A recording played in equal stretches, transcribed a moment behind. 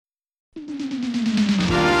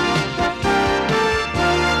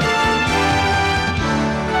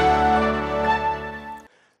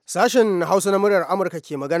Sashen Hausa na muryar Amurka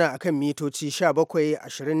ke magana a kan mitoci 17,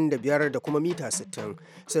 25 da kuma mita 60,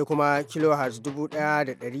 sai kuma kilohertz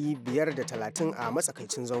 1530 a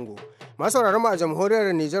matsakaicin zango. Masu sauraron mu a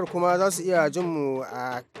jamhuriyar Nijar kuma za su iya jin mu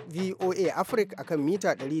a VOA Africa a kan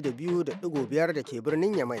mita 102.5 da ke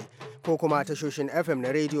birnin Yamai, ko kuma tashoshin FM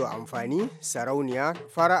na rediyo amfani, sarauniya,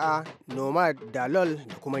 fara'a, nomad, dalol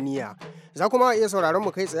da kuma niya. Za kuma iya sauraron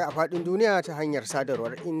mu kai tsaye a faɗin duniya ta hanyar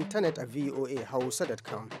sadarwar intanet a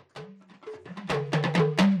voahausa.com.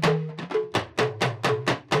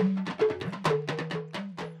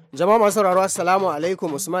 Jama'a masu sauraro assalamu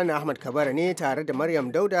alaikum, Usman Ahmad Kabara ne tare da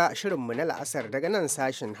Maryam Dauda a shirinmu na la'asar daga nan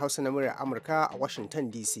sashen Hausa na muryar Amurka a Washington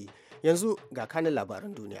DC. Yanzu ga kanin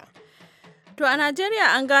labaran duniya. To a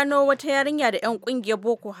Najeriya an gano wata yarinya da 'yan kungiyar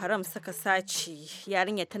Boko Haram suka sace.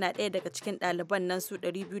 Yarinya tana ɗaya daga cikin ɗaliban nan su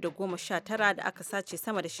 219 da aka sace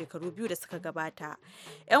sama da shekaru biyu da suka gabata.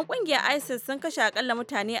 'Yan kungiyar ISIS sun kashe akalla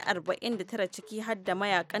mutane 49 ciki har da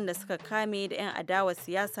mayakan da suka kame da 'yan adawar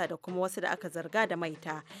siyasa da kuma wasu da aka zarga da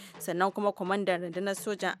maita. Sannan kuma kwamandan rundunar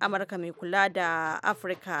sojan Amurka mai kula da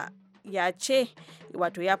Afirka ya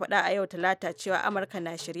faɗa a yau talata cewa Amurka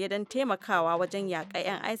na shirye don taimakawa wajen yaƙa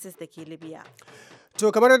 'yan ISIS da ke Libya.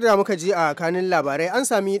 To kamar da muka ji a kanin labarai, an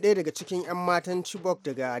sami ɗaya daga cikin 'yan matan Chibok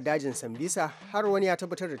daga dajin Sambisa, har wani ya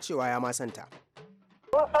tabbatar da cewa ya masanta.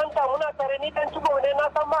 Mun santa muna tare, ni dan Chibok ne, na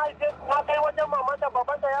san mahaifin na kai wajen maman da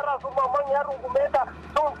baban da ya rasu, maman ya rungume ta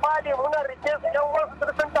sun fadi, muna rike su, 'yan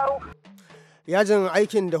wasu sun taru. Yajin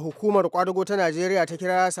aikin da hukumar kwadago ta Najeriya ta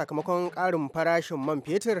kira sakamakon ƙarin farashin man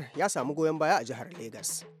fetur ya samu goyon baya a jihar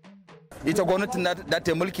Legas. Ita gwamnatin da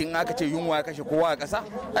ta yi mulki in aka ce yunwa ya kashe kowa a ƙasa,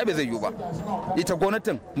 ai bai zai yiwu ba. Ita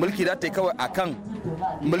gwamnatin mulki da ta yi kawai akan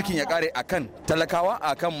mulkin ya kare akan talakawa,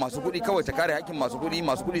 akan masu kuɗi, kawai ta kare hakkin masu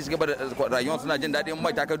kuɗi su gaba da rayuwar suna jin daɗin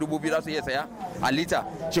mai ta kai 2,000 za su iya saya a lita,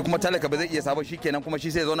 shi kuma talaka ba zai iya saba, shi kenan kuma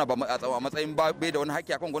shi sai zauna a matsayin bai da wani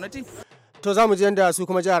hakki akan gwamnati. To za mu ji yadda su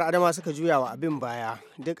kuma jihar Adama suka juya wa abin baya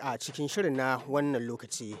duk a cikin shirin na wannan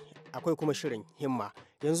lokaci. Akwai kuma shirin himma.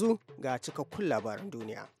 Yanzu ga cikakkun labaran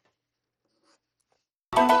duniya.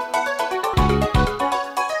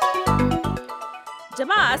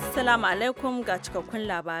 Jama'a assalamu alaikum ga cikakkun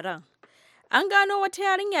labaran. An gano wata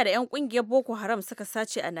yarinya da 'yan kungiyar Boko Haram suka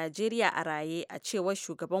sace a Najeriya a raye, a cewar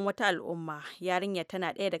shugaban wata al'umma. Yarinya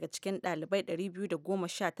tana ɗaya daga cikin ɗalibai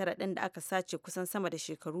 219 ɗin da aka sace kusan sama da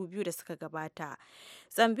shekaru biyu da suka gabata.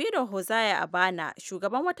 Zambido Hosea Abana,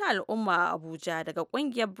 shugaban wata al'umma a Abuja daga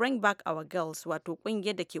kungiyar Bring Back Our Girls, wato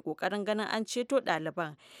kungiyar da ke kokarin ganin an ceto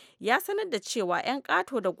ɗaliban, ya sanar da cewa 'yan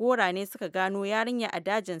ƙato da gora ne suka gano yarinya a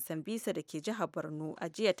dajin Sambisa da ke jihar Borno a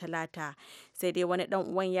jiya Talata. Sai dai wani ɗan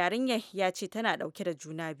uwan yarinyar ya ce tana dauke da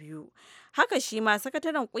juna biyu. Haka shi ma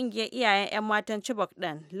sakataren kungiyar iyayen 'yan matan Chibok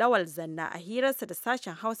ɗin, Lawal Zanna, a hirarsa da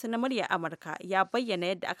sashen Hausa na muryar Amurka ya bayyana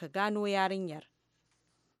yadda aka gano yarinyar.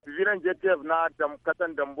 Civilian JTF na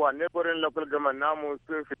kasan Dambuwa, neighboring local government namu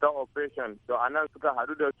sun fita operation, to anan suka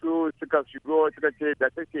hadu da su suka shigo suka ce da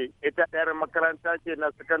take ita ɗayar makaranta ce na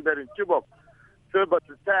sakandaren Chibok. Sai ba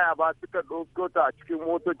su tsaya ba, suka ɗauko ta a cikin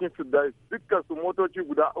motocin su da dukkan su motoci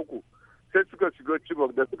guda uku. Sai suka shigo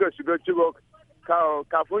Chibok, da suka shigo Chibok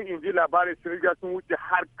kafin in ji labari sun riga sun wuce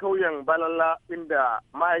har kauyen Balala inda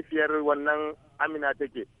mahaifiyar wannan Amina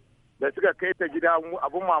take. Da suka kai ta gida,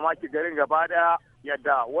 abun mamaki garin gaba daya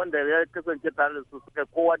yadda wanda ya kasance tare da su suka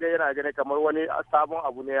kowa da yana gani kamar wani sabon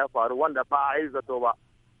abu ne ya faru wanda ba a yi zato ba.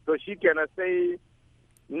 To shikenan sai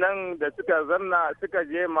nan da suka zanna suka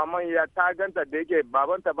je, maman ya ta ganta da yake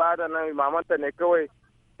babanta ba da nan, mamanta ne kawai.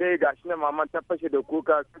 Sai ga shi ne maman ta fashe da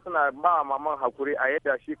kuka, suna ba maman hakuri a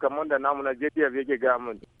yadda shi kamar da namu na JTF yake gaya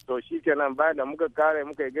min. To shi kenan bayan da muka kare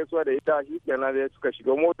muka yi gaisuwa da ita, shi kenan da suka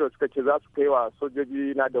shiga mota suka ce za su kai wa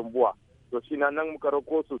sojoji na Dambuwa. To shi nan muka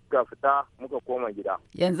rako su suka fita muka koma gida.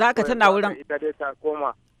 Yanzu haka tana wurin. Ita dai ta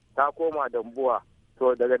koma Dambuwa.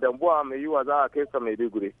 To daga Dambuwa mai yiwa za a kai sa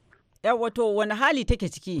Maiduguri. Wato wani hali take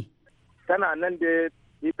ciki? Tana nan da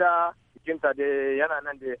ita jikinta da yana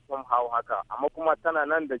nan da somehow haka, amma kuma tana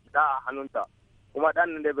nan da gida a hannunta, kuma ɗan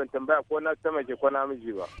nan da ban tambaya ko na ta mace ko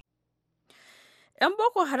namiji ba. 'Yan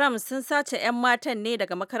Boko Haram sun sace 'yan matan ne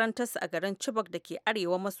daga makarantarsu a garin Chibok da ke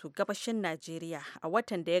arewa maso gabashin Najeriya a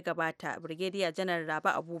watan da ya gabata. Brigadier Janar Rabi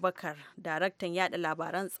Abubakar, daraktan yada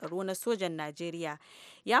labaran tsaro na sojan Najeriya,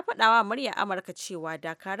 ya faɗawa muryar Amurka cewa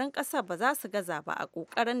dakarun ƙasar ba za su gaza ba a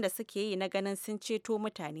ƙoƙarin da suke yi na ganin sun ceto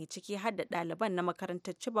mutane, ciki har da ɗaliban na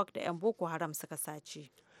makarantar Chibok da 'yan Boko Haram suka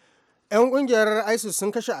sace. 'Yan kungiyar ISIS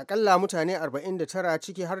sun kashe akalla mutane 49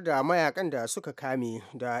 ciki har da mayakan da suka kame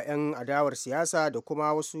da 'yan adawar siyasa da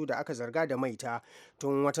kuma wasu da aka zarga da maita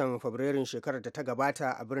tun watan Fabrairun shekarar da ta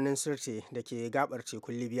gabata a birnin Sirte da ke gabar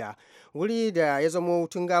tekun Libya, wuri da ya zamo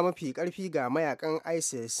tunga mafi karfi ga mayakan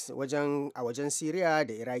ISIS a wajen Siriya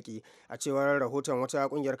da Iraki. A cewar rahoton wata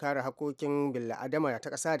kungiyar kare haƙƙoƙin bil'adama ta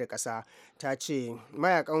ƙasa da ƙasa, ta ce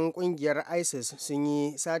mayakan kungiyar ISIS sun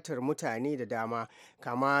yi satar mutane da dama,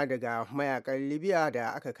 kama daga mayakan Libya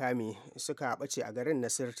da aka kame suka ɓace a garin na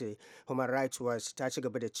Sirte. Human Rights Watch ta ci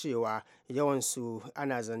gaba da cewa yawansu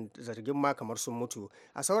ana zargin ma kamar sun mutu.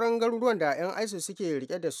 A sauran garuruwan da 'yan ISIS suke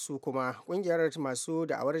rike da su kuma, kungiyar masu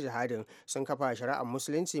da'awar jihadin sun kafa shari'ar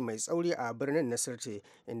musulunci mai tsauri a birnin na Sirte,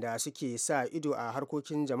 inda suke sa ido a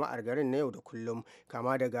harkokin jama'ar garin na yau da kullum,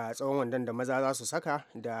 kama daga tsawon wandon da maza za su saka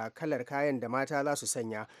da kalar kayan da mata za su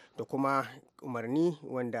sanya da kuma umarni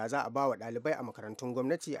wanda za a ba wa ɗalibai a makarantun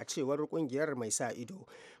gwamnati, a cewar kungiyar mai sa ido.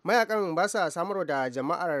 Mayakan ba sa samarwa da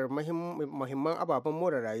jama'ar muhimman ababen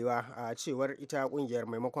more rayuwa, a cewar ita kungiyar.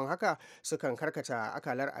 Maimakon haka sukan karkata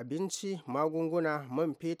akalar abinci, magunguna,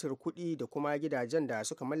 man fetur, kuɗi da kuma gidajen da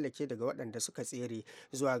suka mallake daga waɗanda suka tsere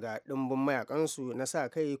zuwa ga ɗimbin mayakansu na sa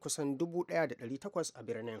kai kusan 1,800 a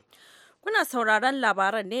birnin. Kuna sauraron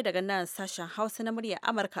labaran ne daga nan sashen Hausa na muryar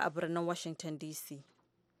Amurka a birnin Washington DC.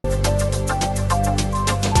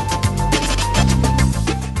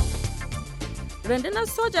 Rundunar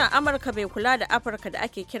sojan Amurka mai kula da Afirka da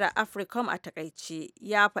ake kira AFRICOM a takaice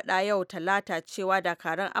ya faɗa yau Talata cewa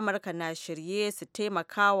dakaran Amurka na shirye su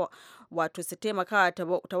taimakawa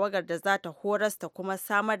tawagar da za ta horas ta kuma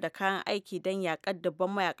samar da kayan aiki don yaƙar dubban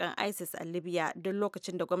mayakan ISIS a Libya duk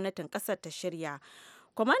lokacin da gwamnatin ƙasar ta shirya.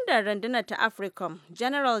 Kwamandan rundunar ta AFRICOM,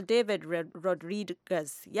 General David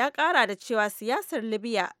Rodriguez, ya ƙara da cewa siyasar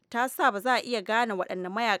Libya ta sa ba za a iya gane waɗanne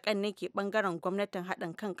mayakan ne ke ɓangaren gwamnatin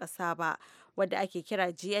haɗin kan ƙasa ba, wadda ake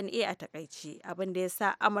kira GNA a takaice, abin da ya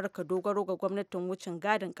sa Amurka dogaro ga gwamnatin wucin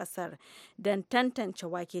gadin ƙasar don tantance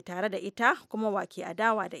wake tare da ita kuma wake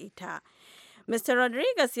adawa da ita. Mr.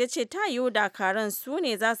 Rodriguez ya ce ta yiwu dakaran su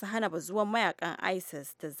ne za su hana bazuwan mayakan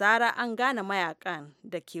ISIS da zara an gane mayakan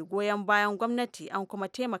da ke goyon bayan gwamnati an kuma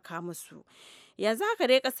taimaka musu. Yanzu haka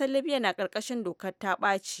dai kasar Libya na karkashin dokar ta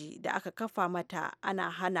ɓaci da aka kafa mata na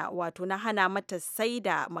hana mata sai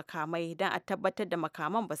da makamai don a tabbatar da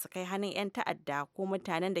makaman ba su kai hannun 'yan ta'adda ko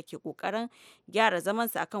mutanen da ke kokarin gyara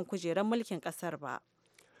zamansu akan kujerar mulkin kasar ba.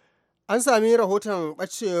 An sami rahoton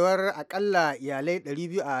ɓacewar akalla iyalai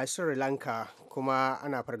 200 a Sri Lanka, kuma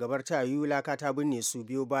ana fargabar ta yiwu laka ta binne su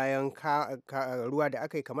biyu bayan ruwa da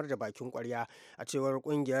aka yi kamar da bakin kwarya, a cewar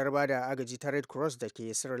kungiyar bada agaji ta Red Cross da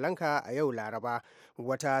ke Sri Lanka a yau Laraba.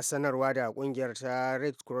 Wata sanarwa da kungiyar ta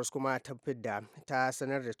Red Cross kuma ta fidda ta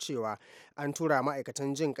sanar da cewa an tura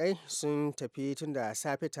ma'aikatan jin kai sun tafi tun da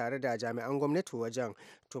safe tare da jami'an gwamnati wajen,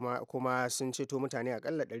 kuma sun ceto mutane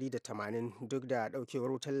akalla 180 duk da daukewar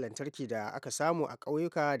wutar lantarki da aka samu a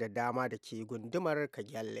ƙauyuka da dama da ke gundumar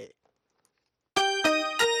Kagyalle.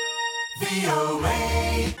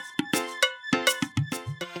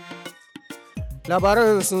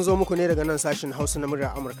 Labaran sun zo muku ne daga nan sashen Hausa na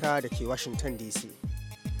muryar Amurka da ke Washington DC.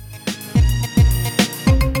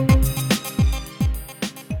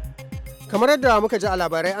 Kamar yadda muka ji a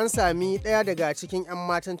labarai, an sami ɗaya daga cikin 'yan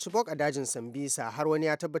matan Chibok a dajin Sambisa, har wani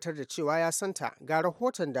ya tabbatar da cewa ya santa. Ga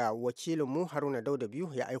rahoton da wakilinmu Haruna Dauda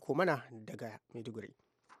biyu ya aiko mana daga Maiduguri.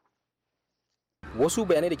 Wasu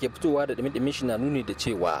bayanai da ke fitowa da dumi shi na nuni da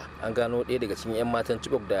cewa an gano ɗaya daga cikin 'yan matan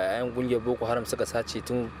Chibok da 'yan kungiyar Boko Haram suka sace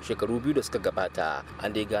tun shekaru 2 da suka gabata.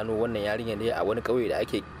 An dai gano wannan yarinya ne a wani ƙauye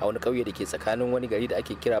da ke tsakanin wani gari da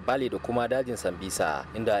ake kira Bale da kuma dajin Sambisa,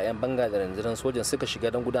 inda 'yan banga da rundunar sojan suka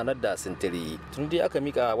shiga don gudanar da sintiri. Tun dai aka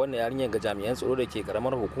mika wannan yarinyar ga jami'an tsaro da ke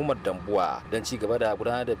karamar hukumar Dambuwa don ci gaba da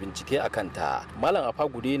gudanar da bincike a kanta. Malam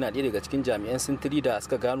Afagude na ɗaya daga cikin jami'an sintiri da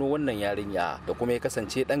suka gano wannan yarinya da kuma ya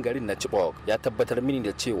kasance ɗan garin na Chibok. Ya tabbatar mini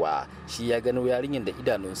da cewa shi ya gano yarinyar da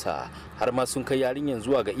idanunsa, har ma sun kai yarinyar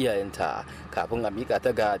zuwa ga iyayenta kafin a mika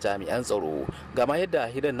ta ga jami'an tsaro. Gama yadda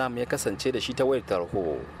hidan namu ya kasance da shi ta wayar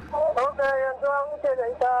tarho. Yanzu an wuce da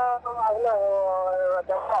ita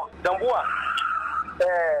Dambuwa.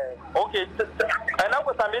 Ok, ina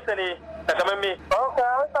ku same ta ne takamamme? Ok,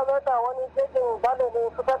 an same ta wani jejin Bale ne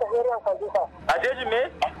kusa da area Sambisa. A jejin me?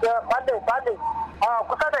 Bale.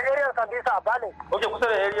 Kusa da area Sambisa, Bale. Ok, kusa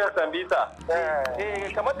da area Sambisa.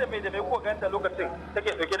 Kamar da me kuka ganta lokacin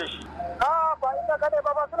take dauke da shi? Ba ita gane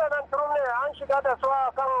ba suna nan turum ne, an shiga da su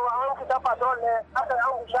a kan an fita patrol ne, aka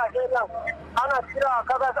an wuce a area. Ana kira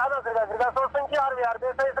kaga ana zirga-zirga so sun ji harbe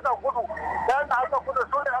sai suka gudu. Dan da aka gudu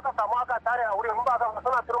su ne aka samu aka tare a wurin, ba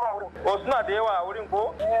suna turma wurin. O suna da yawa a wurin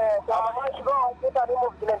ko? Amma shigo mutane fulani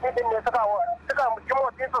musulunci din ne suka ji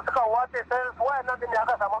motsin su suka wace sai wayannan din ne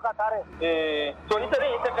aka samu ka tare. To ita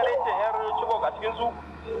kare ce yar Chibok a cikin su?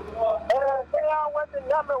 Sai ya wanda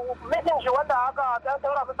ya mai mijin shi wanda aka dan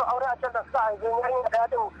daura musu aure a can da suka haife yayin da ya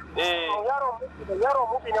din. Yaro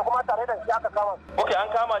mufi ne kuma tare da shi aka kama. Okay, an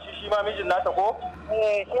kama shi ma mijin nata ko?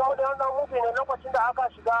 Shi mu da wannan mufi ne lokacin da aka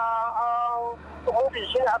shiga mufi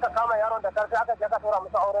shi ne aka kama yaron da karfe aka je aka daura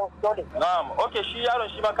musu auren dole. Na'am, okay, shi yaron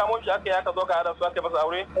shi ma kamo shi aka zo ka hada su aka masa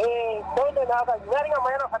aure? Dole na haka yarinya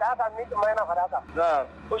ma yana fada haka mijin ma yana fada haka. Na'am.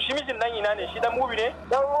 To shi mijin nan ina ne? Shi dan mubi ne?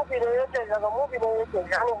 Dan mubi ne yake daga mubi ne yake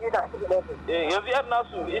yani gida shi ne. Yanzu yar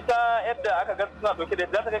nasu ita yadda aka ga suna dauke da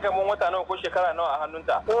za ta kai kamar wata nawa ko shekara nawa a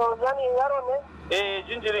hannunta? Yani yaro ne?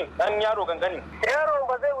 Jinjirin dan yaro gangani. Yaro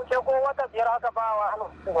ba zai wuce ko wata biyar haka ba wa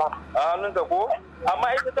hannunta. A hannunta ko?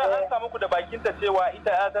 Amma ita ta an samu ku da bakinta cewa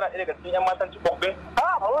ita tana ɗaya daga cikin 'yan matan Chibok din?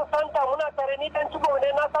 Mun san ta muna tare ni dan Chibok ne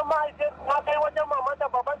na san mahaifiyar na kai wajen maman da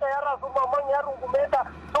baban da ya rasu maman ya rungume ta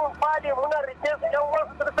sun fadi muna rike su yan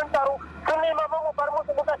wasu sun taru sun nema mu bar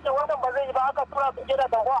musu muka ce wannan ba zai yi ba aka tura su gida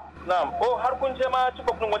dawa. Na'am, har kun je ma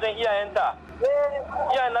Chibok din wajen iyayenta?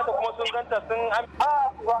 Iyayen nata kuma sun ganta sun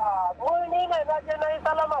ni ne na je na yi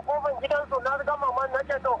salama kofar gidansu na riga maman na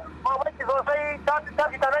ce to mama ki zo sai ta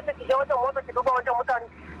fita na ce ki je wajen motsa ki duba wajen mutane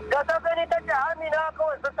da ta gani ta ce Amina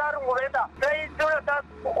kawai sun tarin gure ta sai tura ta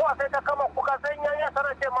kuwa sai ta kama kuka sai ya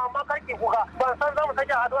sanar ce mama karki kuka ban san za mu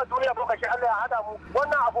sake haduwa duniya ko kashi Allah ya hada mu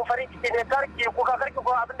wannan abu farin ciki ne karki kuka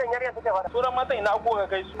abin da yariya take fada sauran matan ina ku ka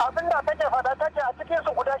kai su abin da take fada ta ce a cikin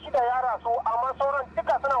su guda 6 yara su amma sauran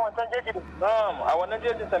duka suna wancan jeji ne a wannan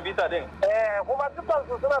jejin Sambisa din kuma dukkan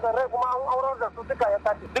su suna da rai kuma an aurar da su duka ya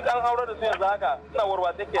tafi duk an aurar da su yanzu haka suna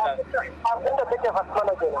warwatse kenan abin da take fada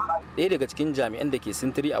mana kenan ɗaya daga cikin jami'an da ke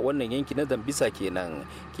sintiri a wannan yanki na Dambisa kenan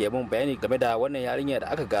ke mun bayani game da wannan yarinya da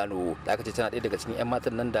aka gano da aka ce tana ɗaya daga cikin 'yan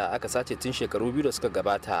matan nan da aka sace tun shekaru 2 da suka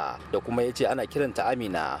gabata da kuma ya ce ana kiranta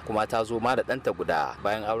Amina kuma ta zo ma da ɗanta guda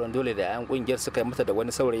bayan auren dole da 'yan kungiyar suka yi mata da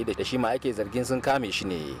wani saurayi da shi ma ake zargin sun kame shi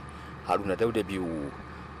ne. Haruna Dauda biyu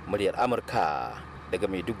muryar Amurka daga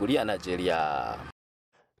Maiduguri a Najeriya.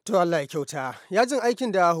 To Allah ya kyauta. Yajin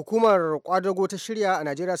aikin da hukumar kwadago ta shirya a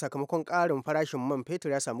Najeriya sakamakon ƙarin farashin man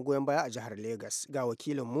fetur ya samu goyon baya a jihar Legas. Ga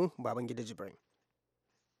wakilinmu Babangida Jibrin.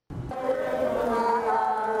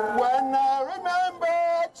 When I remember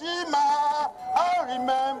Chima, I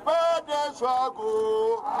remember the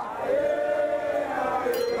struggle.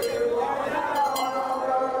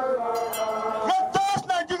 Let us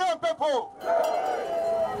Nigerian people.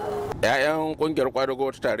 'Ya'yan kungiyar kwadago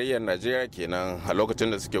ta tarayyar Najeriya kenan a lokacin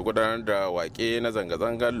da suke gudanar da wake na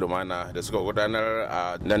zanga-zangar lumana da suka gudanar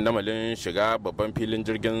a dandamalin shiga babban filin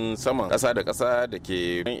jirgin saman ƙasa da ƙasa da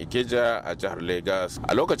ke Ikeja a jihar Lagos.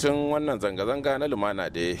 A lokacin wannan zanga-zanga na lumana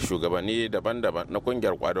da shugabanni daban-daban na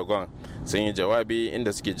kungiyar kwadagon sun yi jawabi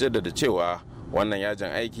inda suke jaddada cewa wannan yajin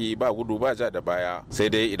aiki ba gudu ba ja da baya sai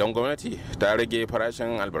dai idan gwamnati ta rage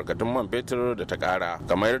farashin albarkatun man fetur da ta kara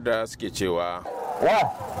kamar yadda suke cewa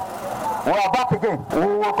We are back again. We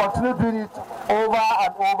will continue doing it over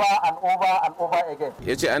and over and over and over again.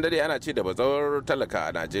 Ya ce an dade ana ce da bazawar talaka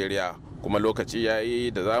a Najeriya kuma lokaci ya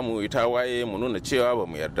yi da za mu yi tawaye mu nuna cewa ba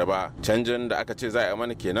mu yarda ba. Canjin da aka ce za a yi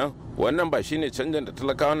mana kenan wannan ba shine canjin da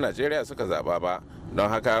talakawan Najeriya suka zaba ba. Don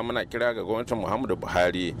haka muna kira ga gwamnatin Muhammadu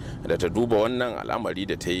Buhari da ta duba wannan al'amari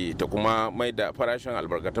da ta yi ta kuma mai da farashin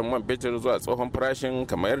albarkatun man fetur zuwa tsohon farashin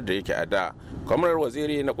kamar yadda yake a da. Kwamrar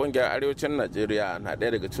waziri na kungiyar arewacin Najeriya na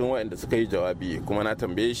ɗaya daga cikin waɗanda suka yi jawabi kuma na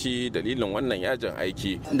tambaye shi dalilin wannan yajin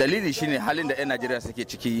aiki. Dalili shine halin da 'yan Najeriya suke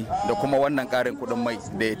ciki da kuma wannan ƙarin kuɗin mai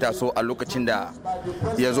da ya taso a lokacin da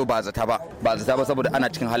ya zo ba zata ba saboda ana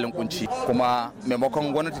cikin halin kunci kuma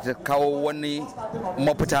maimakon gwamnati ta kawo wani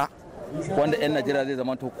mafita wanda 'yan Najeriya zai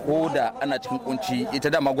zama to ko da ana cikin kunci ita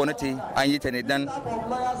dama gwamnati an yi ta ne dan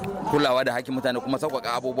kulawa da hakkin mutane kuma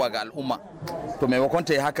sauƙaƙa abubuwa ga al'umma to maimakon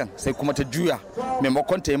ta yi hakan sai kuma ta juya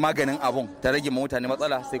maimakon ta yi maganin abun ta rage ma mutane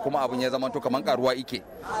matsala sai kuma abun ya zama to kamar karuwa ike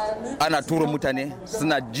ana tura mutane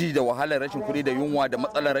suna ji da wahalar rashin kuɗi da yunwa da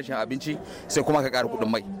matsalar rashin abinci sai kuma ka ƙara kuɗin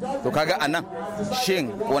mai to kaga anan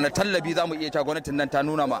shin wani tallabi za mu iya ta gwamnatin nan ta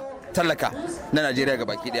nuna ma talaka na Najeriya ga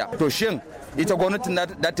baki daya to shin ita gwamnatin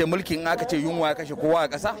da ta yi mulki in aka ce yunwa ya kashe kowa a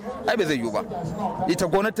ƙasa ai bai zai yiwu ba ita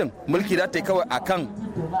gwamnatin mulki za ta yi kawai akan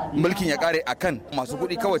mulkin ya kare akan masu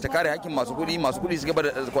kuɗi kawai ta kare hakkin masu kuɗi su gaba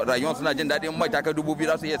da rayuwar suna jin daɗin mai ta kai 2,000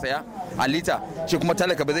 za su iya saya a lita shi kuma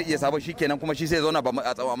talaka ba zai iya saba shi kenan kuma shi sai zauna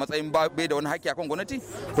a matsayin bai da wani hakki akan gwamnati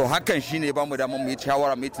to hakan shine ba mu damar mu yi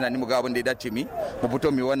shawara mu yi tunani mu ga abin da ya dace mu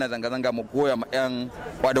fito mu yi wannan zanga-zanga mu goya ma 'yan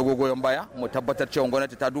kwadago goyon baya mu tabbatar cewa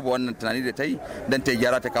gwamnati ta duba wannan tunani da ta yi don ta yi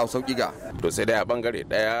gyara ta kawo sauki ga. To sai dai a bangare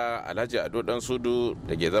daya Alhaji Ado Dan Sudu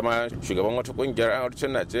da ke zama shugaban wata kungiyar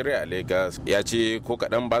arewacin Najeriya a Lagos ya ce ko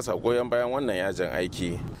kaɗan ba sa goyon bayan wannan yajin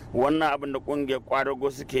aiki. Wannan abin da kungiyar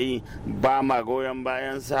kwadago suke yi ba ma goyon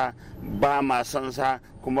bayansa, ba ma son sa,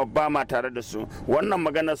 kuma ba ma tare da su. Wannan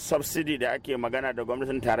maganar subsidy da ake magana da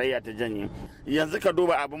gwamnatin tarayya ta janye, yanzu ka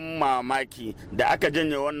duba abin mamaki da aka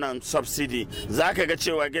janye wannan subsidy, za ka ga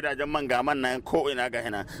cewa gidajen man gaman nan ko ina ga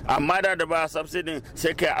hina, amma da ba subsidy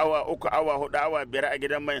sai kai awa 3 awa 4 awa 5 a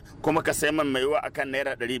gidan mai kuma ka sai man mai yiwa akan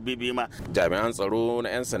naira 200 ma. Jami'an tsaro na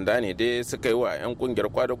 'yan sanda ne dai suka yi wa 'yan kungiyar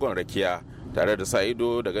kwadagon rakiya tare da sa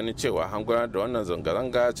ido da ganin cewa an gudanar da wannan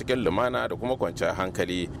zanga-zanga cikin lumana da kuma kwanciyar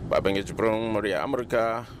hankali. Babangida Jibrin, murya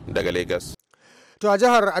Amurka daga Lagos. To a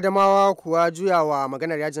jihar Adamawa kuwa juyawa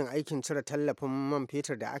maganar yajin aikin cire tallafin man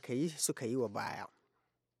fetur da aka yi suka yi wa baya.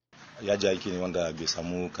 Yaji aiki ne wanda bai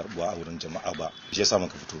samu karbuwa a wurin jama'a ba, shi yasa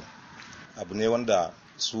muka fito. Abu ne wanda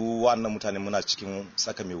su wa'annan mutane muna cikin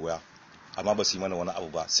saka mai wuya, amma ba su yi mana wani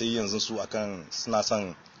abu ba. Sai yanzu su akan suna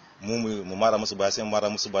son mu mara musu baya, sai mu mara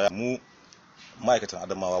musu baya. Mu ma'aikatan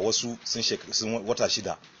Adamawa wasu sun wata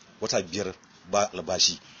 6 wata 5 ba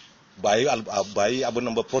albashi, ba yi abin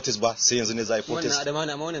nan ba protest ba, sai yanzu ne za a yi protest. Wannan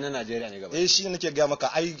Adamawa amma wannan na Najeriya ne gaba. Shi nake ga maka,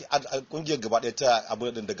 ai kungiyar gaba ɗaya ta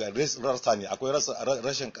abu daga rasta ne, akwai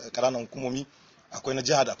rashin ƙananan hukumomi, akwai na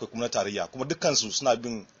jiha da akwai kuma na tarayya, kuma dukkan su suna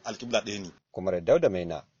bin alƙibla ɗaya ne. Kuma Dauda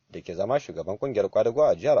Maina da ke zama shugaban kungiyar kwadago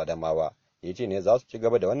a jihar Adamawa ya ce ne za su ci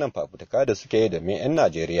gaba da wannan fafutuka da suke yi domin 'yan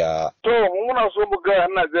Najeriya. To muna so mu ga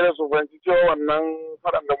 'yan Najeriya su fahimci cewa wannan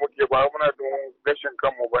faɗan da muke ba muna don gashin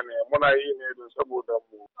kanmu ba ne, muna yi ne don saboda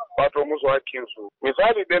mu kwato musu hakkinsu.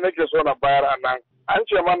 Misali ɗaya nake so na bayar a nan, an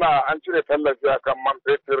ce mana an cire tallafi a kan man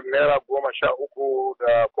fetur naira 13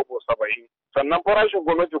 da kobo 70, sannan farashin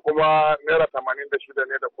gwamnati kuma naira 86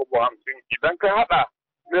 ne da kobo 50. Idan ka haɗa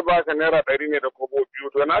zai baka naira 100 ne da kobo 2,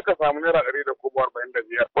 to na ka samu naira 100 da kobo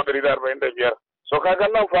 45 ko 145. So kaga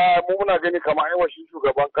nan fa mu muna gani kamar aiwashin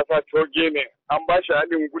shugaban kasa coge ne, an ba shi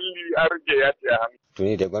halin gulli an rage ya ce hannu.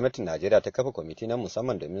 Tuni da gwamnatin Najeriya ta kafa kwamiti na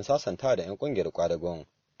musamman domin sasantawa da 'yan kungiyar kwadagon.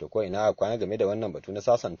 To ko ina kwana game da wannan batu na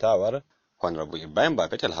sasantawar? Honorable Ibrahim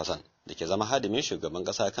Bafetel Hassan da ke zama hadimin shugaban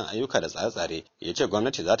kasa kan ayyuka da tsare-tsare ya ce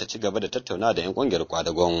gwamnati za ta ci gaba da tattaunawa da 'yan kungiyar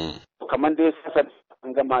kwadagon. Kamar dai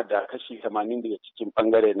an gama da kashi 80 daga cikin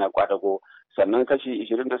bangare na kwadago, sannan kashi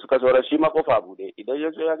 20 da suka saura shi ma kofa buɗe, idan ya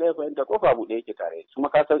zo ya ga ya fahimta kofa buɗe yake tare. Kuma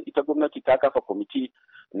ka san ita gwamnati ta kafa kwamiti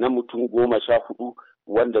na mutum 14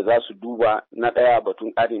 wanda za su duba na ɗaya batun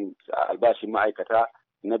ƙarin albashin ma'aikata,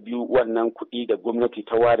 na biyu wannan kuɗi da gwamnati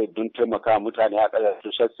ta ware don taimaka mutane a ƙasar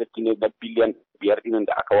social safety ne na biliyan 5 ɗin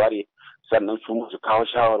da aka ware, sannan su musu kawo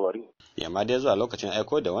shawarwari. Yamma dai zuwa lokacin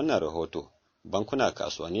aiko da wannan rahoto, bankuna,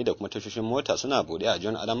 kasuwanni da kuma tashoshin mota suna buɗe a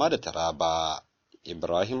jihar Adama da Taraba.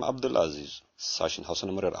 Ibrahim Abdulaziz, sashen Hausa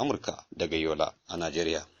na muryar Amurka daga Yola a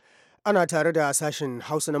Najeriya. Ana tare da sashen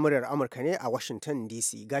Hausa na muryar Amurka ne a Washington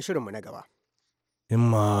DC. Ga shirinmu na gaba.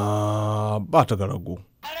 Himma ba ta garago.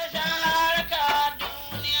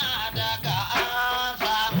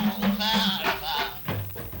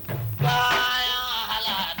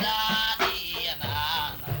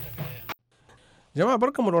 Jama'a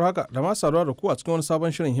barkamu da haka da masu saduwa da ku a cikin wani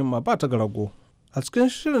sabon shirin himma ba ta garago. A cikin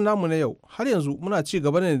shirin namu na yau har yanzu muna ci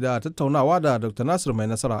gaba ne da tattaunawa da Dr. Nasir Mai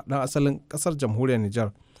Nasara dan asalin kasar jamhuriyar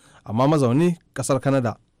Nijar amma mazauni kasar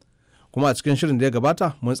Canada. Kuma a cikin shirin da ya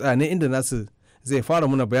gabata mun tsaya ne inda Nasir zai fara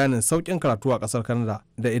muna bayanin sauƙin karatu a kasar Canada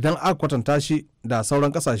da idan aka kwatanta shi da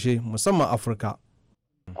sauran kasashe musamman Afirka.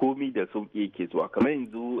 Komi da sauƙi yake zuwa kamar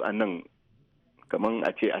yanzu a nan, kamar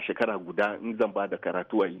a ce a shekara guda in zan ba da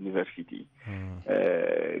karatu a university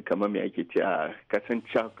kamar me ake ce a kasan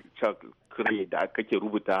kare da kake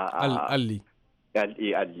rubuta a alli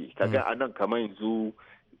kaga a nan kamar yanzu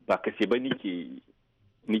ba kashe ba nike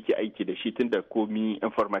aiki da shi tunda komi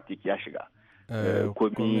informatic ya shiga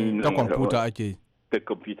komi ta kwamfuta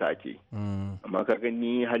ake amma ka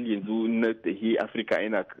gani hal yanzu na tahi Afirka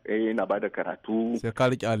yana ba da karatu sai ka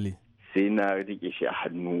rike alli, sai na rike shi a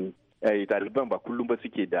hannu. Ɗaliban ba kullum ba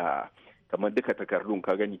suke da kamar duka takardun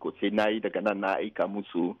ka gani ko sai na yi daga nan na aika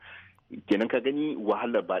musu, kenan ka gani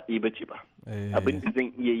wahalar ba ɗaya bace ba. Abin da zan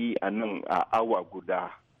iya yi a nan a awa guda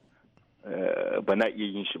ba na iya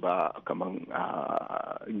yin shi ba kamar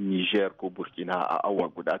a Niger ko Burkina a awa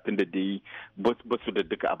guda, tunda dai ba su da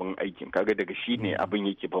duka abin aikin, kaga daga shi ne abin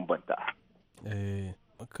yake bambanta.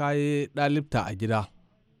 Ka yi ɗalibta a gida,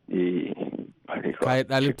 ka yi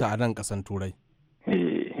ɗalibta a nan ƙasan Turai,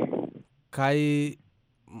 ka yi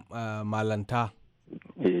malanta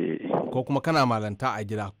ko kuma kana malanta a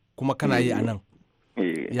gida kuma kana yi a nan,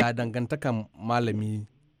 ya dangantakan malami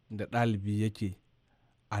da ɗalibi yake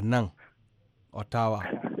a nan Ottawa.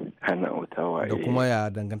 Da kuma ya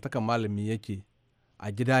dangantakan malami yake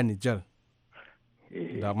a gida Nijar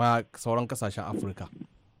da ma sauran kasashen Afirka.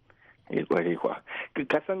 Kware kwa.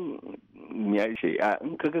 Ka san ya ce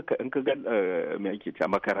in ka ga me ake ce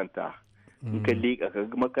makaranta. In ka leƙa ka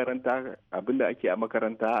ga makaranta abinda ake a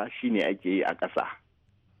makaranta shine ake yi a ƙasa.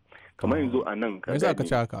 Kamar yanzu a nan ka gani. Me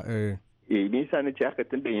ce haka? Me yasa na ce haka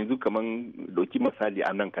tunda yanzu kaman doki misali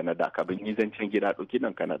a nan Canada ka bin zancen gida doki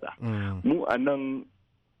nan Canada. Mu a nan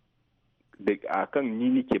da akan ni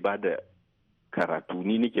nake ba da karatu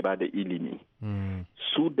ni nake ba da ilimi.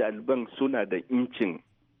 Su ɗaliban suna da incin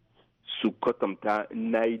su kwatanta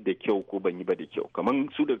na yi da kyau ko ban yi ba da kyau. Kaman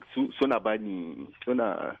suna bani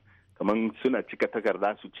suna cika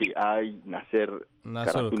takarda su ce ai na sayar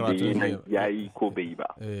karatun da ya yi ko bai yi ba.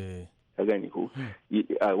 Ka gani ko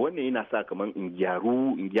wannan yana sa kaman in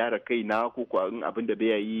gyara kaina ko kuwa in abin da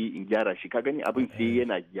bai yi in gyara shi. Ka gani abin sai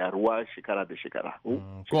yana gyaruwa shekara da shekara.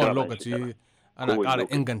 Kowane lokaci ana ƙara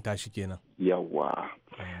inganta shi kenan. Yawa.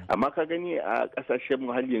 Amma ka gani a ƙasashen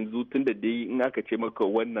mu har yanzu tun da dai in aka ce maka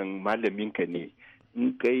wannan malamin ka ne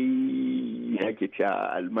in kai yake ce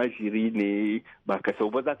almajiri ne ba ka sau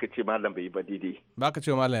ba za ka ce malam bai ba daidai. Ba ka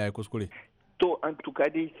ce malam ya yi kuskure. To an tuka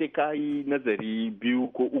dai sai ka yi nazari 2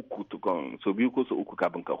 ko 3 tukun so 2 ko so 3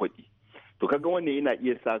 kafin ka hudi. To kaga wannan yana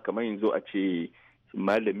iya sa kamar yanzu a ce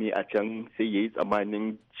malami a can sai ya yi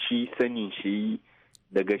tsamanin shi sanin shi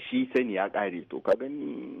daga shi sani ya kare. To ka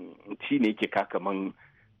gani shi ne yake ka kaman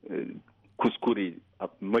kuskure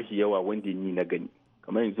mafi yawa wanda ni na gani.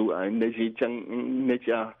 Kamar yanzu a na je can na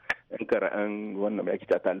ce an wannan mai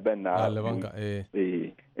kita taliban na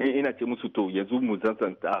ina ce musu to yanzu mu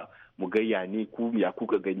zanzanta mu gayya ne ku ya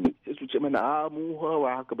kuka gani sai su ce mana mu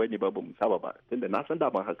hawa haka bane ba mu saba ba tunda na san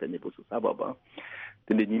daban haka ne ba su saba ba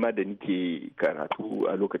tunda ni ma da nike karatu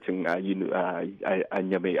a lokacin a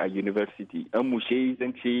Nyamai a university an mushe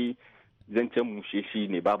zancen mushe shi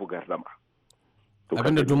ne babu gardama.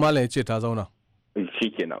 Abinda duk malam ya ce ta zauna. Shi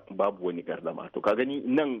kenan babu wani gardama. To ka gani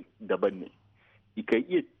nan daban ne. Ka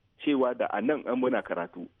iya cewa da a nan an muna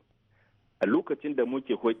karatu a lokacin da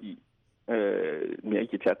muke hodi me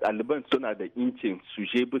ake cewa ɗaliban suna da incin su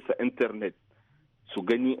je bisa internet su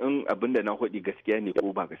gani in abin da na hodi gaskiya ne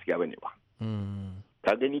ko ba gaskiya bane ba.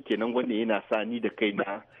 Ka gani kenan wanda yana sa ni da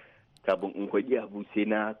kaina kafin in hodi abu sai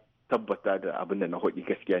na tabbata da abin da na hodi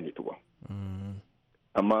gaskiya ne to.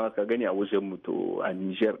 Amma ka gani a wajen mu to a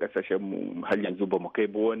Nijar kasashen mu har yanzu ba mu kai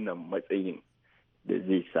ba wannan matsayin da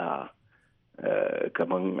zai sa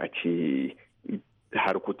kaman a ce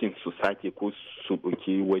harkokin su sake ko su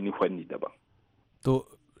ɗauki wani fanni daban. To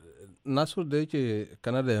Nasiru da yake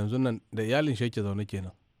Kanada yanzu nan da iyalin shi yake zaune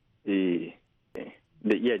kenan.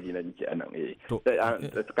 Da iyali na nake anan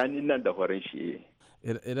tsakanin nan da horon shi.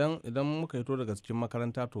 Idan muka hito daga cikin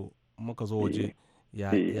makaranta to muka zo waje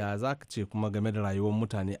ya za ka ce kuma game da rayuwar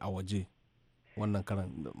mutane a waje wannan karan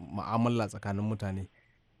ma'amala tsakanin mutane.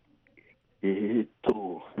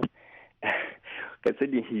 To ka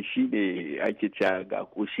sani shi ne ake cewa ga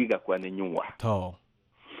koshi ga kwanan yunwa.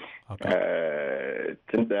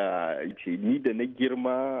 Tunda ce ni da na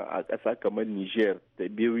girma a ƙasa kamar Niger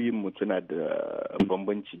tabiyoyin mu suna da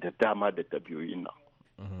bambanci da dama da tabiyoyin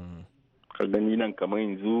nan. Ka gani nan kamar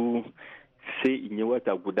yanzu sai in yi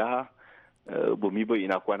wata guda bumi bai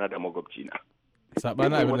ina kwana da makwabci na.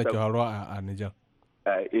 Saɓanin abin da ke faruwa a Niger.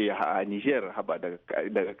 A Niger haba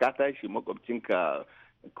daga ka tashi makwabcinka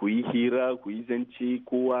ku yi hira ku yi zance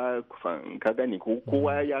kowa ka gane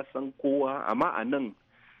kowa ya san kowa amma a nan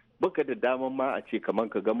baka da daman ma a ce kamar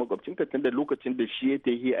ka ga makwabcinka tunda lokacin da shi ya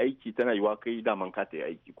ta yi aiki tana yiwa kai daman ka ta yi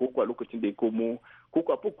aiki ko kuwa lokacin da ya komo ko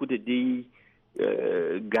kuwa ku da dai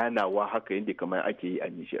ganawa haka yadda kamar ake yi a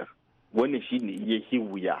Nijar. Wannan shi ne ya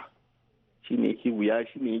hiwuya shi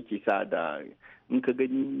ne yake sa da in ka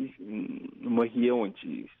gani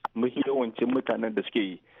mahiyawancin mutanen da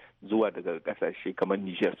suke zuwa daga kasashe kamar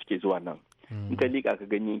Nijar suke zuwa nan. In ka liƙa ka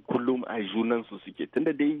gani kullum a junansu suke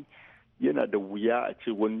tunda dai yana da wuya a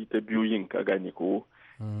ce wani ta biyoyin ka gane ko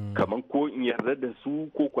kamar ko in yarda da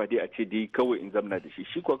su ko kwa dai a ce dai kawai in zamna da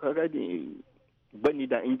shi ko ka gane bani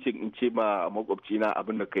da in ce ma makwabci na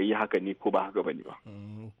abin da ka yi haka ne ko ba haka bane ba.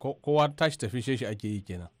 Kowa tashi tafi shi ake yi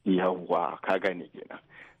kenan. Yawwa ka gane kenan.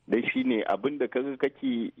 Dai shi ne abin da kaga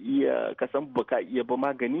kake iya kasan baka iya ba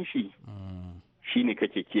maganin shi shi ne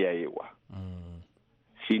kake kiyayewa.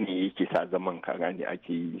 Shi ne yake sa zaman ka gane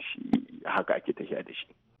ake yi shi haka ake tafiya da shi.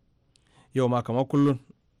 Yau ma kamar kullum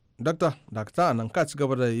dakta nan ka ci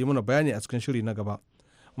gaba da yi mana bayani a cikin shiri na gaba.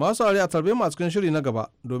 Masu saurari a tarbe mu a cikin shiri na gaba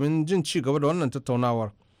domin jin ci gaba da wannan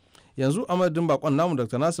tattaunawar. Yanzu a madadin bakon namu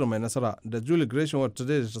Dr. Nasir Mai Nasara da Julie Gresham wadda ta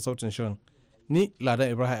daidaita sautin shirin. ni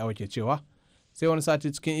Ladan Ibrahim Awa ke cewa sai wani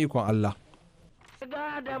sati cikin ikon Allah.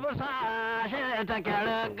 Riga da busa shi take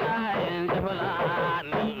riga in ji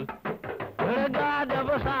Fulani. Riga da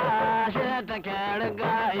busa shi take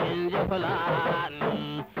riga in ji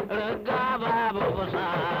Fulani. Riga babu busa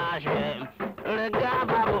shi, riga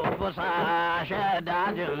babu busa shi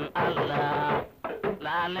dajin Allah.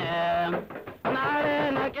 Lale,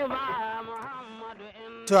 nare na kiba Muhammadu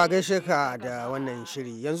in. To a gaishe ka da wannan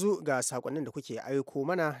shiri yanzu ga sakonnin da kuke aiko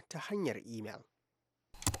mana ta hanyar email.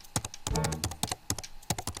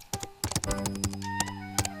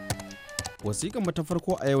 Wasiƙan ta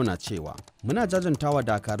farko a yau na cewa muna jajantawa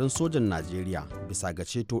dakarun sojan Najeriya bisa ga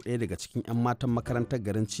ceto ɗaya daga cikin 'yan matan makarantar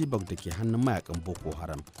garin Chibok da ke hannun mayakan Boko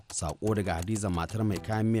Haram. Sako daga Hadiza matar mai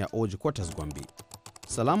kayan miya Oji Kwatas Gombe.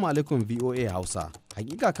 Salamu alaikum VOA Hausa.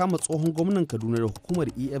 Hakika kama tsohon gwamnan Kaduna da hukumar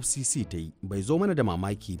EFCC ta yi bai zo mana da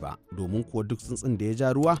mamaki ba domin kuwa duk tsuntsun da ya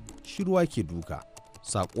ja ruwa shi ruwa ke duka.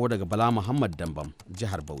 Sako daga Bala Muhammad Dambam,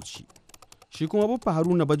 jihar Bauchi. Shi kuma Baffa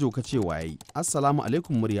Haruna Bajoka cewa yayi Assalamu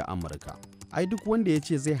alaikum murya Amurka. Ai duk wanda ya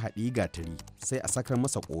ce zai haɗi gatari sai a sakar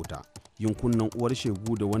masa ƙota. Yunkunan uwar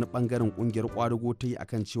shegu da wani ɓangaren ƙungiyar ƙwadago ta yi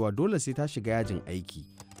akan cewa dole sai ta shiga yajin aiki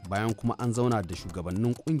bayan kuma an zauna da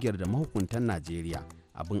shugabannin ƙungiyar da mahukuntan Najeriya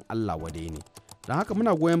abin Allah wadai ne. Don haka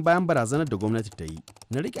muna goyon bayan barazanar da gwamnati ta yi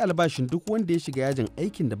na riƙe albashin duk wanda ya shiga yajin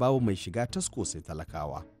aikin da babu mai shiga tasko sai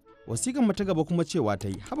talakawa. Wasiƙan mu ta gaba kuma cewa ta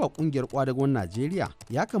yi haba ƙungiyar ƙwadagon Najeriya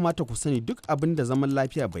ya kamata ku sani duk abin da zaman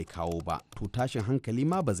lafiya bai kawo ba to tashin hankali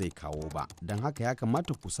ma ba zai kawo ba don haka ya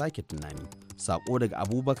kamata ku sake tunani. Sako daga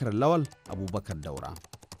Abubakar Lawal Abubakar Daura.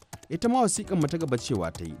 Ita ma wasiƙan mu ta gaba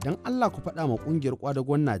cewa ta yi don Allah ku faɗa ma ƙungiyar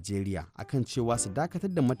ƙwadagon Najeriya akan cewa su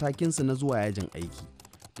dakatar da matakinsu na zuwa yajin aiki.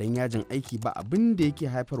 Dan yajin aiki ba abin da yake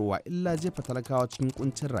haifarwa illa jefa talakawa cikin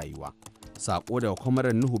kuncin rayuwa. Sako daga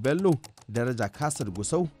Kwamarar Nuhu Bello daraja Kasar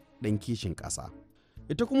Gusau dan kishin ƙasa.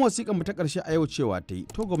 Ita kuma wasiƙar mu ta ƙarshe a yau cewa ta yi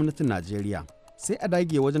to gwamnatin Najeriya sai a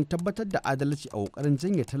dage wajen tabbatar da adalci a ƙoƙarin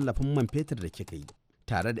janye tallafin man fetur da kika yi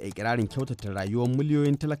tare da ikirarin kyautata rayuwar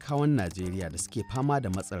miliyoyin talakawan Najeriya da suke fama da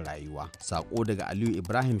matsin rayuwa. Sako daga Aliyu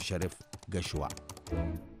Ibrahim Sharif Gashuwa.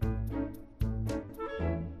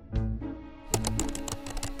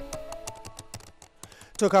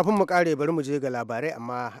 To kafin mu kare bari mu je ga labarai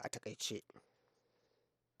amma a takaice.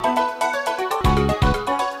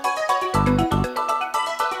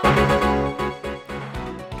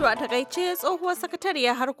 To a takaice tsohuwar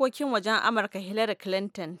sakatariyar harkokin wajen Amurka Hillary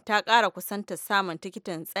Clinton ta ƙara kusantar samun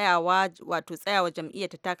tikitin tsayawa jam'iyyar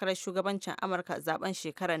ta takarar shugabancin Amurka a zaben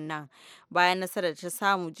shekarar nan bayan nasarar da ta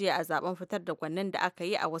samu jiya a zaben fitar da gwanin da aka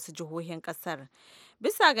yi a wasu jihohin ƙasar.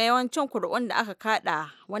 Bisa ga yawancin kuri'un da aka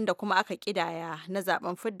kada wanda kuma aka kidaya na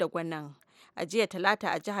zaben fidda gwanin a jiya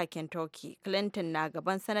talata a jihar Kentucky, Clinton na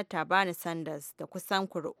gaban sanata Bernie Sanders da kusan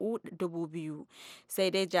kuri'u 2,000. Sai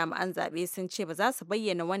dai jami'an zaɓe sun ce ba za su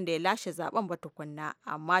bayyana wanda ya lashe zaben ba tukunna,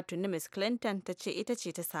 amma tuni Ms. Clinton ta ce ita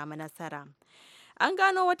ce ta samu nasara. An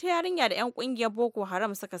gano wata yarinya da 'yan kungiyar Boko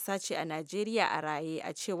Haram suka sace a Najeriya a raye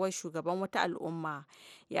a cewar shugaban wata al'umma.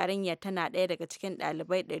 Yarinyar tana ɗaya daga cikin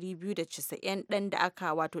ɗalibai 290 ɗin da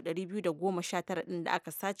aka 219 ɗin da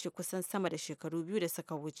aka sace kusan sama da shekaru biyu da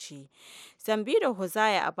suka wuce. Sambido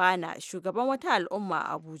Hozaya Abana, shugaban wata al'umma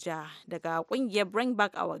a Abuja daga kungiyar Bring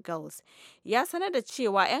Back Our Girls, ya sanar da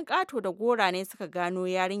cewa 'yan ƙato da gora ne suka gano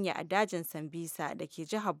yarinya a dajin Sambisa da ke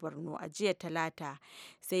jihar Borno a jiya talata.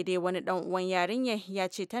 Sai dai wani ɗan uwan yarinyar ya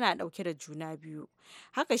ce tana ɗauke da juna biyu.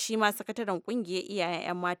 Haka shi ma sakataren kungiyar iyayen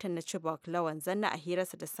 'yan matan na Chibok Lawan Zanna a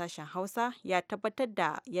hirarsa da sashen Hausa ya tabbatar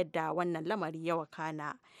da yadda wannan lamari ya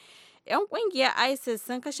wakana. 'Yan kungiyar ISIS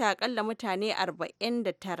sun kashe akalla mutane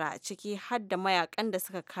 49 ciki har da mayakan da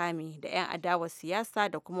suka kame da 'yan adawar siyasa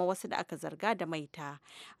da kuma wasu da aka zarga da maita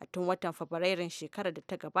a tun watan Fabrairun shekarar da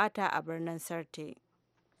ta gabata a birnin Sirte.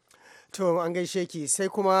 To an gaishe ki sai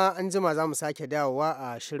kuma an jima za mu sake dawowa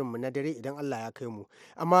a shirinmu na dare idan Allah ya kai mu.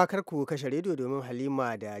 Amma kar ku kashe rediyo domin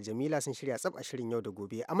Halima da Jamila sun shirya tsab a shirin yau da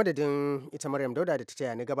gobe. A madadin ita Maryam Dauda da ta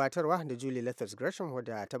taya ni gabatarwa da Julie Lathers Gresham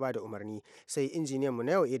wadda ta bada umarni sai injiniyan mu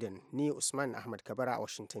na yau Eden ni Usman Ahmad Kabara a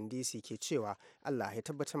Washington DC ke cewa Allah ya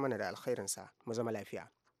tabbatar mana da alkhairinsa mu zama lafiya.